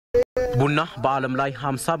ቡና በዓለም ላይ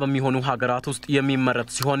 50 በሚሆኑ ሀገራት ውስጥ የሚመረት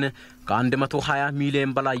ሲሆን ከ120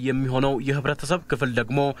 ሚሊዮን በላይ የሚሆነው የህብረተሰብ ክፍል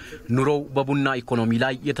ደግሞ ኑሮው በቡና ኢኮኖሚ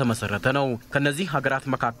ላይ የተመሰረተ ነው። ከነዚህ ሀገራት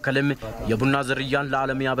መካከልም የቡና ዝርያን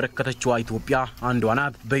ለዓለም ያበረከተችው ኢትዮጵያ አንዷ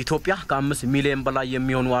ናት። በኢትዮጵያ ከ5 ሚሊዮን በላይ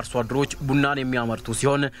የሚሆኑ አርሶ አደሮች ቡናን የሚያመርቱ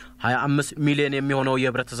ሲሆን 25 ሚሊዮን የሚሆነው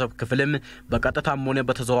የህብረተሰብ ክፍልም በቀጥታም ሆነ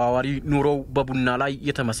በተዘዋዋሪ ኑሮው በቡና ላይ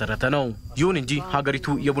የተመሰረተ ነው። ይሁን እንጂ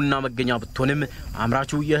ሀገሪቱ የቡና መገኛ ብትሆንም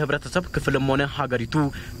አምራቹ የህብረተሰብ ክፍልም ሆነ ሀገሪቱ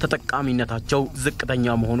ተጠቃሚነታቸው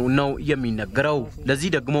ዝቅተኛ መሆኑን ነው የሚነገረው። ለዚህ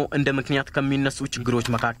ደግሞ እንደ ምክንያት ከሚነሱ ችግሮች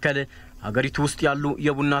መካከል ሀገሪቱ ውስጥ ያሉ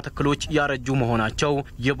የቡና ተክሎች ያረጁ መሆናቸው፣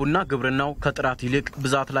 የቡና ግብርናው ከጥራት ይልቅ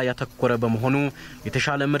ብዛት ላይ ያተኮረ በመሆኑ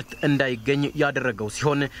የተሻለ ምርት እንዳይገኝ ያደረገው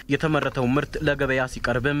ሲሆን የተመረተው ምርት ለገበያ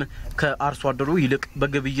ሲቀርብም ከአርሶ አደሩ ይልቅ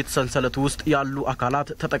በግብይት ሰንሰለቱ ውስጥ ያሉ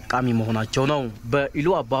አካላት ተጠቃሚ መሆናቸው ነው። በኢሉ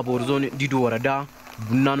አባቦር ዞን ዲዱ ወረዳ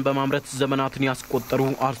ቡናን በማምረት ዘመናትን ያስቆጠሩ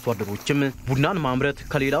አርሶ አደሮችም ቡናን ማምረት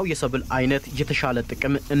ከሌላው የሰብል አይነት የተሻለ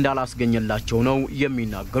ጥቅም እንዳላስገኘላቸው ነው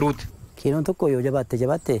የሚናገሩት። ኪሎን ተቆ የጀባቴ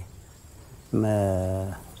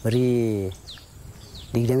በሪ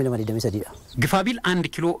ዲግደም ሰዲዳ ግፋቢል 1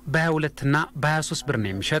 ኪሎ በ22 እና በ23 ብር ነው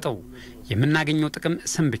የሚሸጠው። የምናገኘው ጥቅም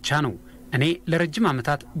ስም ብቻ ነው። እኔ ለረጅም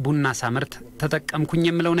ዓመታት ቡና ሳመርት ተጠቀምኩኝ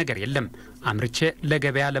የምለው ነገር የለም። አምርቼ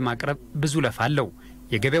ለገበያ ለማቅረብ ብዙ ለፋለው።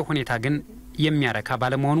 የገበያው ሁኔታ ግን የሚያረካ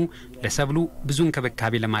ባለመሆኑ ለሰብሉ ብዙ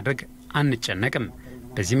እንክብካቤ ለማድረግ አንጨነቅም።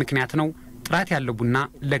 በዚህ ምክንያት ነው ጥራት ያለው ቡና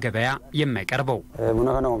ለገበያ የማይቀርበው።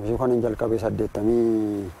 ቡና ነው ቢሆን እንጀልቀቤ ሰደተሚ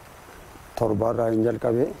ቶርባራ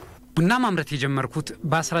እንጀልቀቤ ቡና ማምረት የጀመርኩት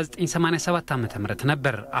በ1987 ዓመተ ምህረት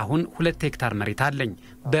ነበር። አሁን 2 ሄክታር መሬት አለኝ።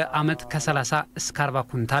 በአመት ከ30 እስከ 40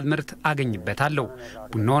 ኩንታል ምርት አገኝበታለሁ።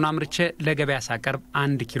 ቡናውን አምርቼ ለገበያ ሳቀርብ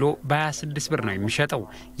 1 ኪሎ በ26 ብር ነው የሚሸጠው።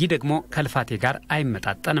 ይህ ደግሞ ከልፋቴ ጋር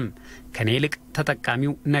አይመጣጠንም። ከኔ ይልቅ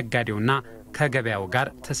ተጠቃሚው ነጋዴውና ከገበያው ጋር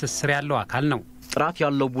ትስስር ያለው አካል ነው። ጥራት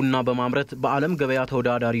ያለው ቡና በማምረት በዓለም ገበያ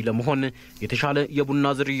ተወዳዳሪ ለመሆን የተሻለ የቡና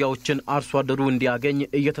ዝርያዎችን አርሶ አደሩ እንዲያገኝ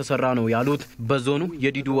እየተሰራ ነው ያሉት በዞኑ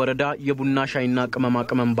የዲዱ ወረዳ የቡና ሻይና ቅመማ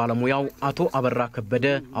ቅመም ባለሙያው አቶ አበራ ከበደ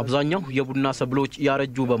አብዛኛው የቡና ሰብሎች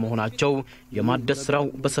ያረጁ በመሆናቸው የማደስ ስራው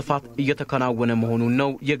በስፋት እየተከናወነ መሆኑን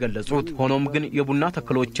ነው የገለጹት። ሆኖም ግን የቡና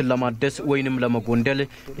ተክሎችን ለማደስ ወይንም ለመጎንደል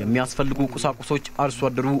የሚያስፈልጉ ቁሳቁሶች አርሶ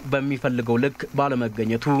አደሩ በሚፈልገው ልክ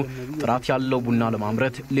ባለመገኘቱ ጥራት ያለው ቡና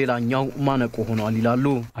ለማምረት ሌላኛው ማነቆ ሆኗል ይላሉ።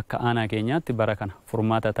 አካአና ኬኛት በረከና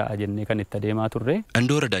ፎርማታ ታአጀኔ ከነተደማ ቱሬ እንደ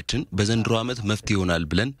ወረዳችን በዘንድሮ ዓመት መፍትሄ ይሆናል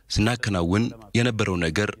ብለን ስናከናውን የነበረው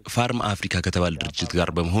ነገር ፋርም አፍሪካ ከተባለ ድርጅት ጋር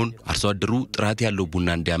በመሆን አርሶ አደሩ ጥራት ያለው ቡና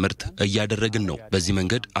እንዲያመርት እያደረግን ነው። በዚህ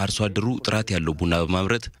መንገድ አርሶ አደሩ ጥራት ያለው ቡና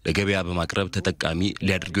በማምረት ለገበያ በማቅረብ ተጠቃሚ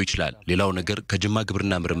ሊያደርገው ይችላል። ሌላው ነገር ከጅማ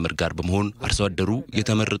ግብርና ምርምር ጋር በመሆን አርሶ አደሩ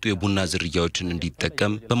የተመረጡ የቡና ዝርያዎችን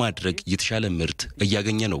እንዲጠቀም በማድረግ የተሻለ ምርት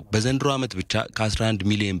እያገኘ ነው። በዘንድሮ ዓመት ብቻ ከ11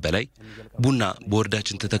 ሚሊዮን በላይ ቡና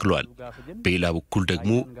በወረዳችን ተተክሏል። በሌላ በኩል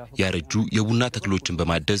ደግሞ ያረጁ የቡና ተክሎችን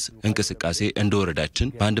በማደስ እንቅስቃሴ እንደ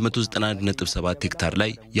ወረዳችን በ191.7 ሄክታር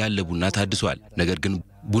ላይ ያለ ቡና ታድሷል። ነገር ግን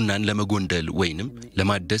ቡናን ለመጎንደል ወይንም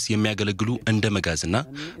ለማደስ የሚያገለግሉ እንደ መጋዝና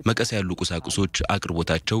መቀስ ያሉ ቁሳቁሶች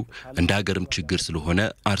አቅርቦታቸው እንደ ሀገርም ችግር ስለሆነ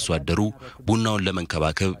አርሶ አደሩ ቡናውን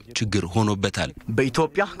ለመንከባከብ ችግር ሆኖበታል።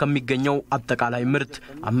 በኢትዮጵያ ከሚገኘው አጠቃላይ ምርት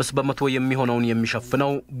 5% የሚሆነውን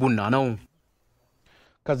የሚሸፍነው ቡና ነው።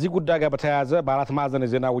 ከዚህ ጉዳይ ጋር በተያያዘ በአራት ማዕዘን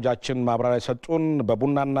የዜና ውጃችን ማብራሪያ ሰጡን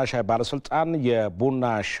በቡናና ሻይ ባለስልጣን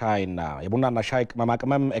የቡናና ሻይ ቅመማ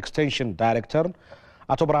ቅመም ኤክስቴንሽን ዳይሬክተር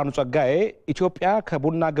አቶ ብርሃኑ ጸጋዬ ኢትዮጵያ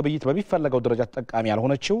ከቡና ግብይት በሚፈለገው ደረጃ ተጠቃሚ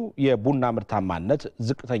ያልሆነችው የቡና ምርታማነት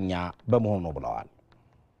ዝቅተኛ በመሆኑ ነው ብለዋል።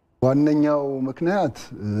 ዋነኛው ምክንያት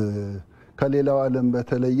ከሌላው ዓለም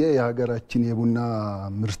በተለየ የሀገራችን የቡና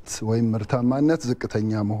ምርት ወይም ምርታማነት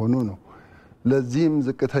ዝቅተኛ መሆኑ ነው። ለዚህም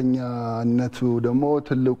ዝቅተኛነቱ ደግሞ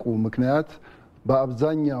ትልቁ ምክንያት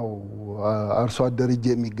በአብዛኛው አርሶ አደር እጅ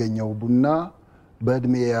የሚገኘው ቡና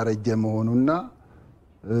በእድሜ ያረጀ መሆኑና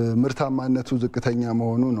ምርታማነቱ ዝቅተኛ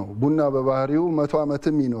መሆኑ ነው። ቡና በባህሪው 100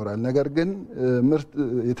 ዓመትም ይኖራል። ነገር ግን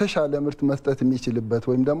የተሻለ ምርት መስጠት የሚችልበት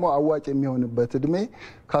ወይም ደግሞ አዋጭ የሚሆንበት እድሜ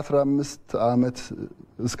ከ15 ዓመት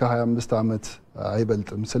እስከ 25 ዓመት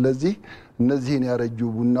አይበልጥም። ስለዚህ እነዚህን ያረጁ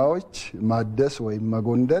ቡናዎች ማደስ ወይም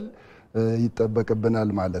መጎንደል ይጠበቅብናል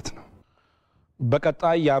ማለት ነው።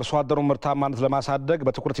 በቀጣይ የአርሶ አደሩ ምርታማነት ለማሳደግ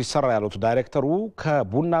በትኩረት ይሰራ ያሉት ዳይሬክተሩ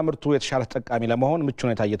ከቡና ምርቱ የተሻለ ተጠቃሚ ለመሆን ምቹ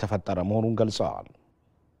ሁኔታ እየተፈጠረ መሆኑን ገልጸዋል።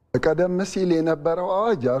 ቀደም ሲል የነበረው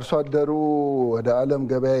አዋጅ አርሶ አደሩ ወደ ዓለም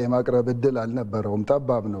ገበያ የማቅረብ እድል አልነበረውም፣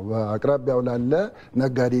 ጠባብ ነው። በአቅራቢያው ላለ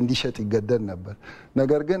ነጋዴ እንዲሸጥ ይገደድ ነበር።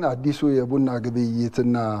 ነገር ግን አዲሱ የቡና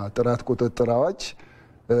ግብይትና ጥራት ቁጥጥር አዋጅ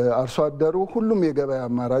አርሶ አደሩ ሁሉም የገበያ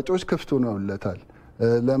አማራጮች ክፍት ሆነውለታል።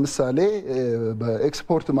 ለምሳሌ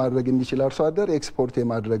በኤክስፖርት ማድረግ እንዲችል አርሶ አደር ኤክስፖርት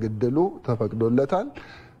የማድረግ እድሉ ተፈቅዶለታል።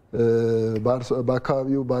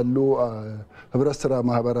 በአካባቢው ባሉ ህብረት ስራ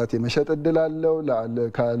ማህበራት የመሸጥ እድል አለው።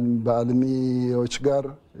 በአልሚዎች ጋር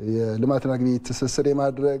የልማትና ግብይት ትስስር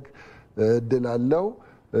የማድረግ እድል አለው።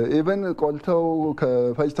 ኢቨን ቆልተው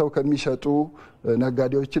ፈጭተው ከሚሸጡ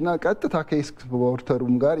ነጋዴዎችና ቀጥታ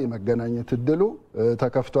ከኤክስፖርተሩም ጋር የመገናኘት እድሉ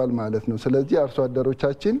ተከፍቷል ማለት ነው። ስለዚህ አርሶ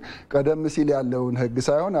አደሮቻችን ቀደም ሲል ያለውን ህግ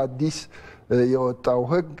ሳይሆን አዲስ የወጣው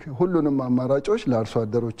ህግ ሁሉንም አማራጮች ለአርሶ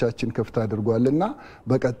አደሮቻችን ክፍት አድርጓልና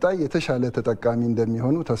በቀጣይ የተሻለ ተጠቃሚ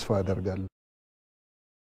እንደሚሆኑ ተስፋ አደርጋለሁ።